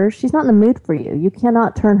touch her, she's not in the mood for you. You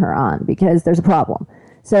cannot turn her on because there's a problem.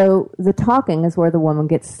 So the talking is where the woman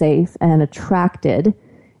gets safe and attracted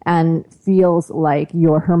and feels like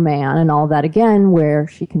you're her man and all that, again, where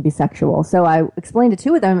she can be sexual. So I explained to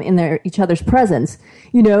two of them in each other's presence.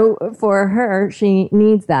 For her, she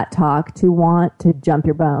needs that talk to want to jump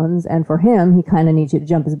your bones. And for him, he kind of needs you to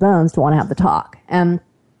jump his bones to want to have the talk. And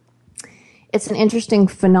it's an interesting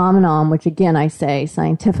phenomenon, which, again, I say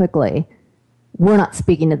scientifically, we're not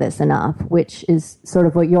speaking to this enough, which is sort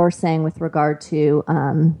of what you're saying with regard to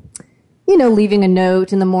leaving a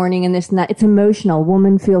note in the morning and this and that. It's emotional.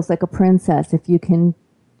 Woman feels like a princess if you can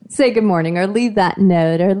say good morning or leave that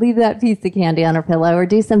note or leave that piece of candy on her pillow or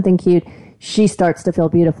do something cute. She starts to feel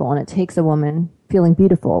beautiful, and it takes a woman feeling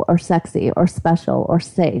beautiful or sexy or special or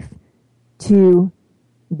safe to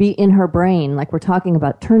be in her brain, like we're talking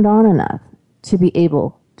about, turned on enough to be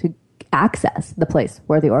able to access the place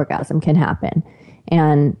where the orgasm can happen.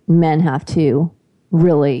 And men have to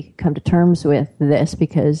really come to terms with this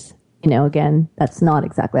because again, that's not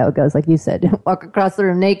exactly how it goes. Like you said, walk across the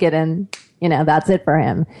room naked and, that's it for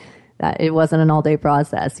him. That it wasn't an all-day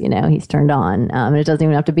process. He's turned on. And it doesn't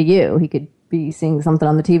even have to be you. He could be seeing something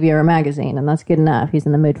on the TV or a magazine, and that's good enough. He's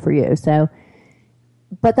in the mood for you. So,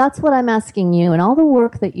 but that's what I'm asking you. And all the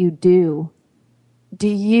work that you do what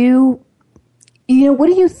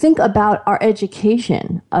do you think about our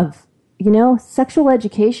education of, sexual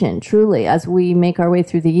education, truly, as we make our way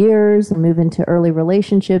through the years and move into early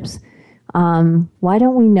relationships? Why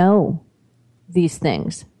don't we know these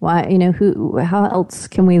things? Why, how else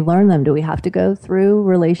can we learn them? Do we have to go through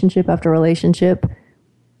relationship after relationship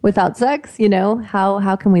without sex?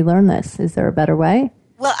 How can we learn this? Is there a better way?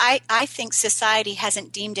 Well, I think society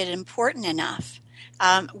hasn't deemed it important enough.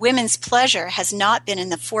 women's pleasure has not been in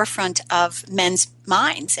the forefront of men's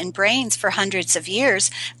minds and brains for hundreds of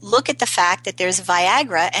years. Look at the fact that there's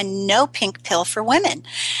Viagra and no pink pill for women.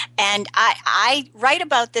 And I write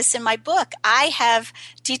about this in my book. I have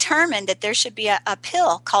determined that there should be a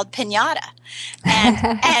pill called Pinata.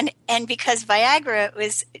 And because Viagra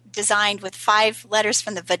was designed with 5 letters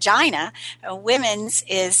from the vagina, women's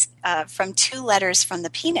is from 2 letters from the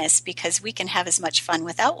penis, because we can have as much fun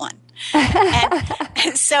without one.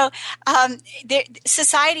 And so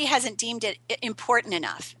society hasn't deemed it important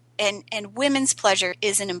enough, and women's pleasure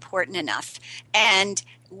isn't important enough, and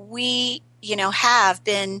we have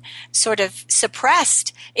been sort of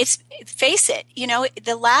suppressed. Face it,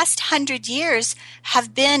 the last 100 years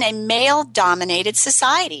have been a male-dominated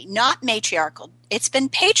society, not matriarchal. It's been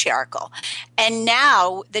patriarchal. And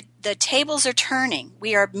now the tables are turning.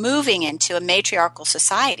 We are moving into a matriarchal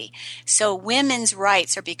society. So women's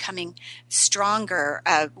rights are becoming stronger.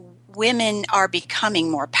 Women are becoming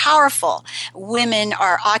more powerful. Women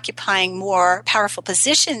are occupying more powerful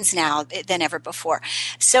positions now than ever before.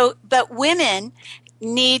 But women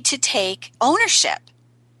need to take ownership.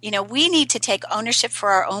 We need to take ownership for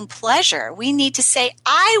our own pleasure. We need to say,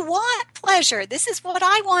 I want pleasure. This is what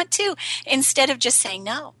I want too, instead of just saying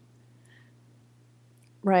no.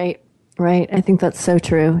 Right. I think that's so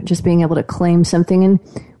true. Just being able to claim something. And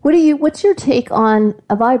what's your take on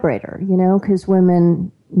a vibrator? Because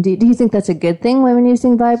women, do you think that's a good thing, women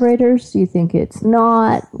using vibrators? Do you think it's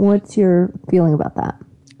not? What's your feeling about that?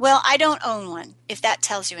 Well, I don't own one, if that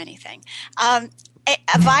tells you anything. A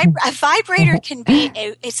vibrator can be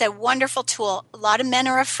it's a wonderful tool. A lot of men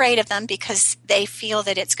are afraid of them because they feel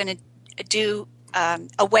that it's going to do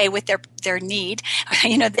away with their need,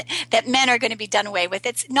 that men are going to be done away with.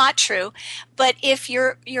 It's not true. But if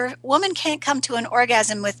your woman can't come to an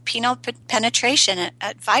orgasm with penile penetration,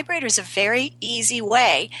 a vibrator is a very easy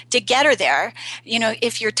way to get her there.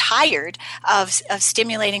 If you're tired of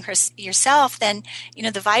stimulating yourself, then,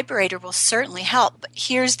 the vibrator will certainly help. But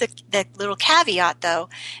here's the little caveat, though.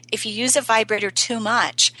 If you use a vibrator too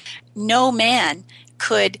much, no man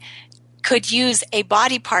could use a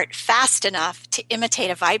body part fast enough to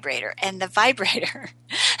imitate a vibrator. And the vibrator...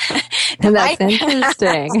 And that's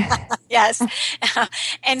interesting. Yes.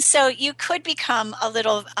 And so you could become a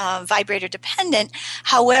little vibrator dependent.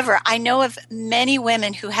 However, I know of many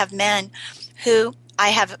women who have men who, I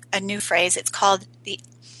have a new phrase, it's called the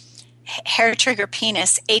hair trigger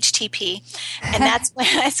penis, HTP, and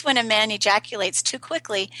that's when a man ejaculates too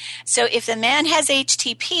quickly. So if the man has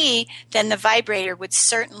HTP, then the vibrator would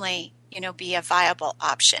certainly be a viable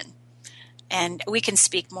option. And we can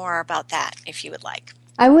speak more about that if you would like.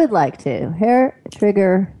 I would like to. Hair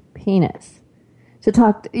trigger penis. So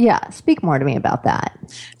speak more to me about that.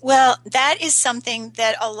 Well, that is something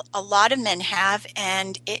that a lot of men have,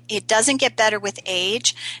 and it doesn't get better with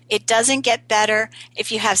age. It doesn't get better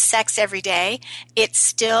if you have sex every day. It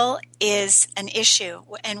still is an issue.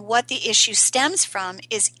 And what the issue stems from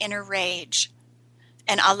is inner rage.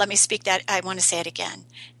 And let me speak that. I want to say it again.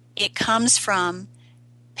 It comes from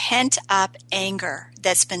pent-up anger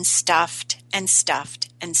that's been stuffed and stuffed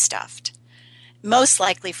and stuffed, most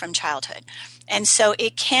likely from childhood. And so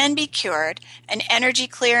it can be cured. An energy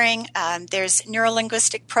clearing, there's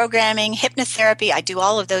neurolinguistic programming, hypnotherapy. I do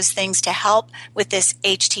all of those things to help with this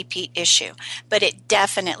HTP issue, but it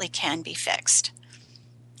definitely can be fixed.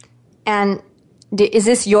 And is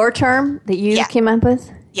this your term that you came up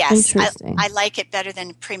with? Yes, I like it better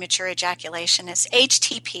than premature ejaculation. It's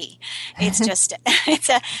HTP. It's just it's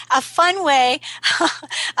a fun way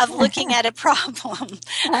of looking at a problem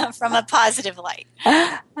from a positive light.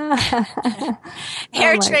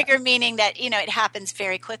 Hair trigger meaning that it happens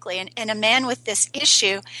very quickly, and a man with this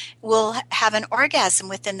issue will have an orgasm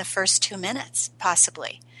within the first 2 minutes,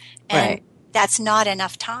 possibly, and that's not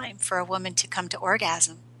enough time for a woman to come to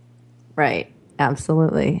orgasm. Right.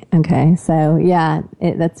 Absolutely. Okay. So,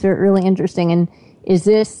 that's really interesting. And is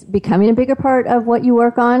this becoming a bigger part of what you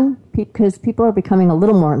work on? Because people are becoming a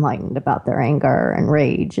little more enlightened about their anger and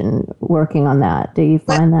rage and working on that. Do you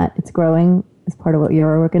find that it's growing as part of what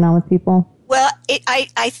you're working on with people? Well,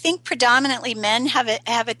 I think predominantly men have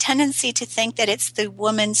a tendency to think that it's the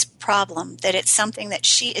woman's problem, that it's something that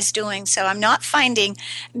she is doing. So I'm not finding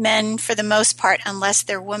men, for the most part, unless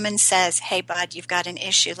their woman says, hey, bud, you've got an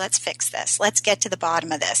issue. Let's fix this. Let's get to the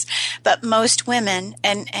bottom of this. But most women,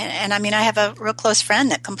 and I mean, I have a real close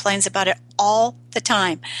friend that complains about it all the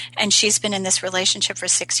time. And she's been in this relationship for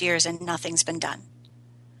 6 years and nothing's been done.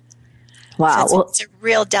 Wow. So it's a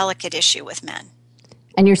real delicate issue with men.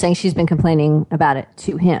 And you're saying she's been complaining about it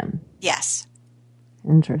to him? Yes.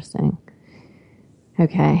 Interesting.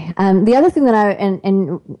 Okay. The other thing that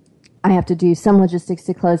I have to do some logistics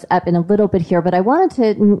to close up in a little bit here, but I wanted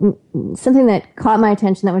to, something that caught my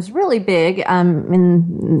attention that was really big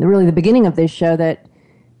in really the beginning of this show that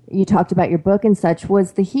you talked about your book and such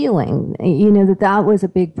was the healing. You know, that was a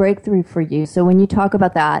big breakthrough for you. So when you talk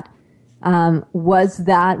about that, was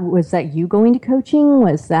that you going to coaching?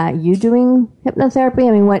 Was that you doing hypnotherapy?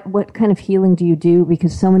 I mean, what kind of healing do you do?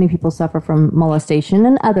 Because so many people suffer from molestation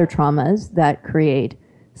and other traumas that create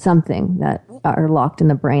something that are locked in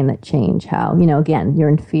the brain that change how, you know, again, you're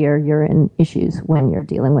in fear, you're in issues when you're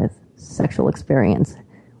dealing with sexual experience.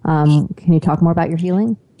 Can you talk more about your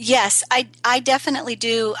healing? Yes, I definitely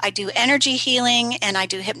do. I do energy healing and I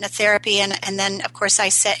do hypnotherapy and then, of course, I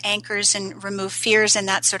set anchors and remove fears and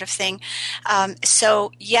that sort of thing.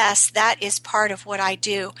 So, yes, that is part of what I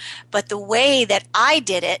do. But the way that I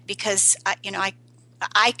did it, because,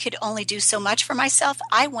 I could only do so much for myself,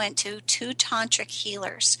 I went to 2 tantric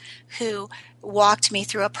healers who walked me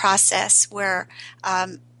through a process where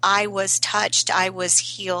I was touched, I was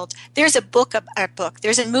healed. There's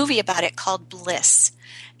there's a movie about it called Bliss.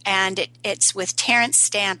 And it's with Terrence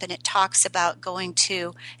Stamp, and it talks about going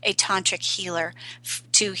to a tantric healer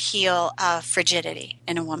to heal frigidity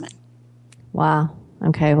in a woman. Wow.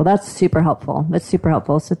 Okay. Well, that's super helpful.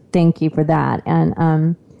 So thank you for that.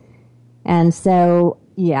 And so,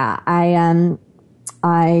 yeah,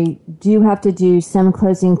 I do have to do some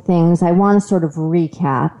closing things. I want to sort of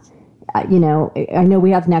recap. I know we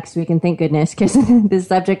have next week, and thank goodness, because this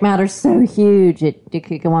subject matter is so huge. It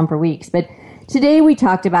could go on for weeks, but today we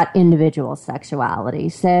talked about individual sexuality.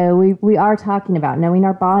 So we are talking about knowing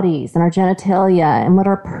our bodies and our genitalia and what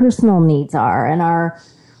our personal needs are and our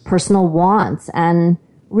personal wants and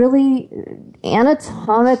really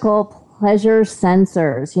anatomical pleasure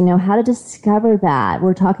sensors, you know, how to discover that.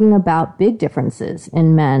 We're talking about big differences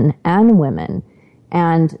in men and women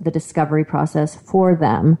and the discovery process for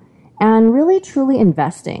them. And really, truly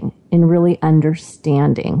investing in really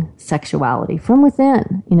understanding sexuality from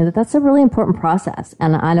within. You know, that's a really important process.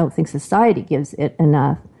 And I don't think society gives it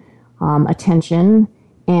enough attention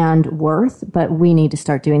and worth, but we need to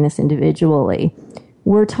start doing this individually.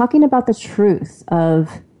 We're talking about the truth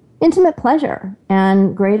of intimate pleasure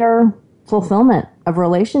and greater fulfillment of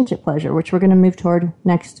relationship pleasure, which we're going to move toward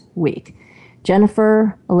next week.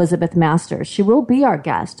 Jennifer Elizabeth Masters, she will be our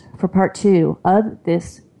guest for part 2 of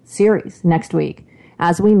this series next week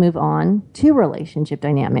as we move on to relationship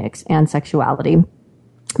dynamics and sexuality.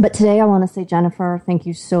 But today I want to say, Jennifer, thank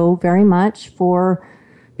you so very much for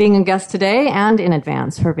being a guest today and in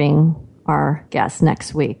advance for being our guest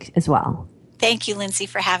next week as well. Thank you, Lindsay,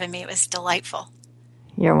 for having me. It was delightful.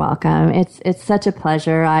 You're welcome. It's such a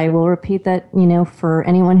pleasure. I will repeat that, you know, for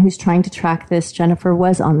anyone who's trying to track this, Jennifer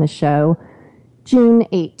was on the show June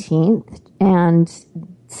 18th. And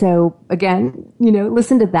so again, you know,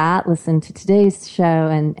 listen to that, listen to today's show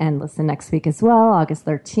and listen next week as well, August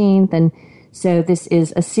 13th. And so this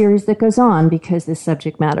is a series that goes on because this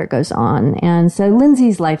subject matter goes on. And so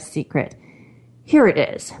Lindsay's Life Secret, here it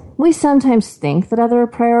is. We sometimes think that other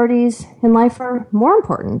priorities in life are more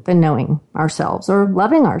important than knowing ourselves or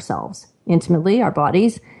loving ourselves intimately, our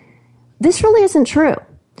bodies. This really isn't true.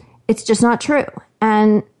 It's just not true.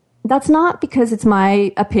 And that's not because it's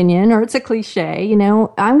my opinion or it's a cliche. You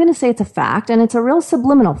know, I'm going to say it's a fact, and it's a real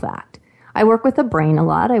subliminal fact. I work with the brain a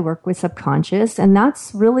lot. I work with subconscious, and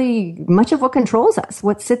that's really much of what controls us,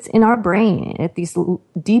 what sits in our brain at these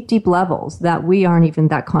deep, deep levels that we aren't even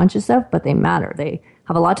that conscious of, but they matter. They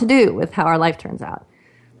have a lot to do with how our life turns out.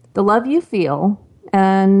 The love you feel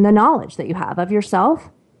and the knowledge that you have of yourself,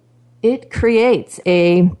 it creates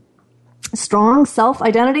a strong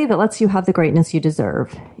self-identity that lets you have the greatness you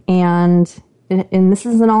deserve. And this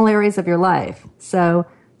is in all areas of your life. So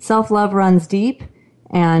self-love runs deep,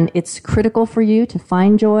 and it's critical for you to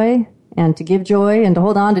find joy and to give joy and to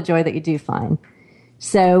hold on to joy that you do find.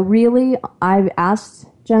 So really, I've asked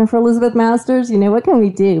Jennifer Elizabeth Masters, you know, what can we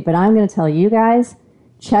do? But I'm going to tell you guys,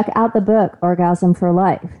 check out the book, Orgasm for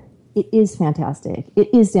Life. It is fantastic.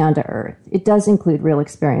 It is down to earth. It does include real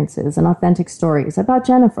experiences and authentic stories about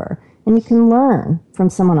Jennifer, and you can learn from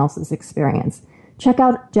someone else's experience. Check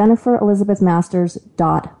out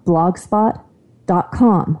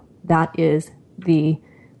jenniferelizabethmasters.blogspot.com. That is the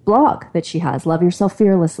blog that she has, Love Yourself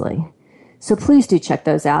Fearlessly. So please do check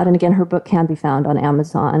those out. And again, her book can be found on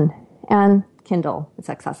Amazon and Kindle. It's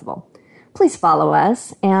accessible. Please follow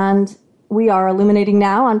us. And we are Illuminating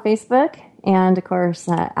Now on Facebook. And of course,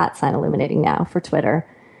 @ Illuminating Now for Twitter.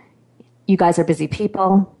 You guys are busy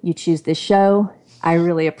people. You choose this show. I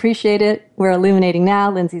really appreciate it. We're Illuminating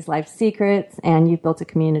Now, Lindsay's Life Secrets, and you've built a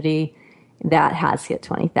community. that has hit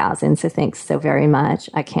 20,000. So thanks so very much.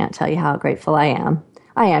 I can't tell you how grateful I am.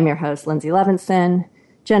 I am your host, Lindsay Levinson.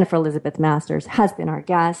 Jennifer Elizabeth Masters has been our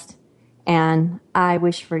guest, and I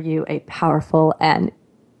wish for you a powerful and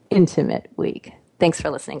intimate week. Thanks for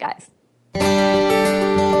listening, guys.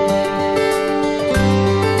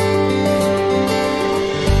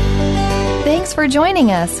 Thanks for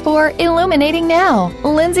joining us for Illuminating Now,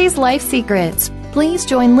 Lindsay's Life Secrets. Please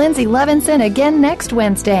join Lindsay Levinson again next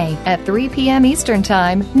Wednesday at 3 p.m. Eastern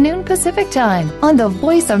Time, noon Pacific Time on the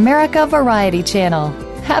Voice America Variety Channel.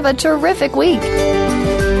 Have a terrific week.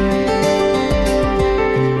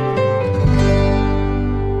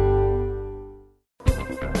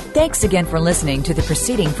 Thanks again for listening to the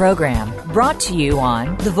preceding program, brought to you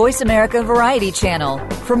on the Voice America Variety Channel.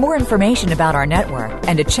 For more information about our network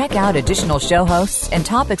and to check out additional show hosts and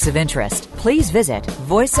topics of interest, please visit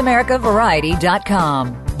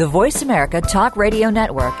voiceamericavariety.com. The Voice America Talk Radio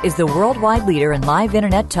Network is the worldwide leader in live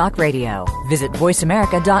Internet talk radio. Visit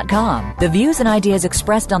voiceamerica.com. The views and ideas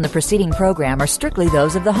expressed on the preceding program are strictly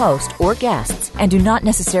those of the host or guests and do not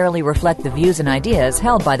necessarily reflect the views and ideas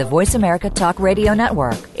held by the Voice America Talk Radio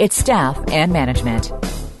Network, its staff, and management.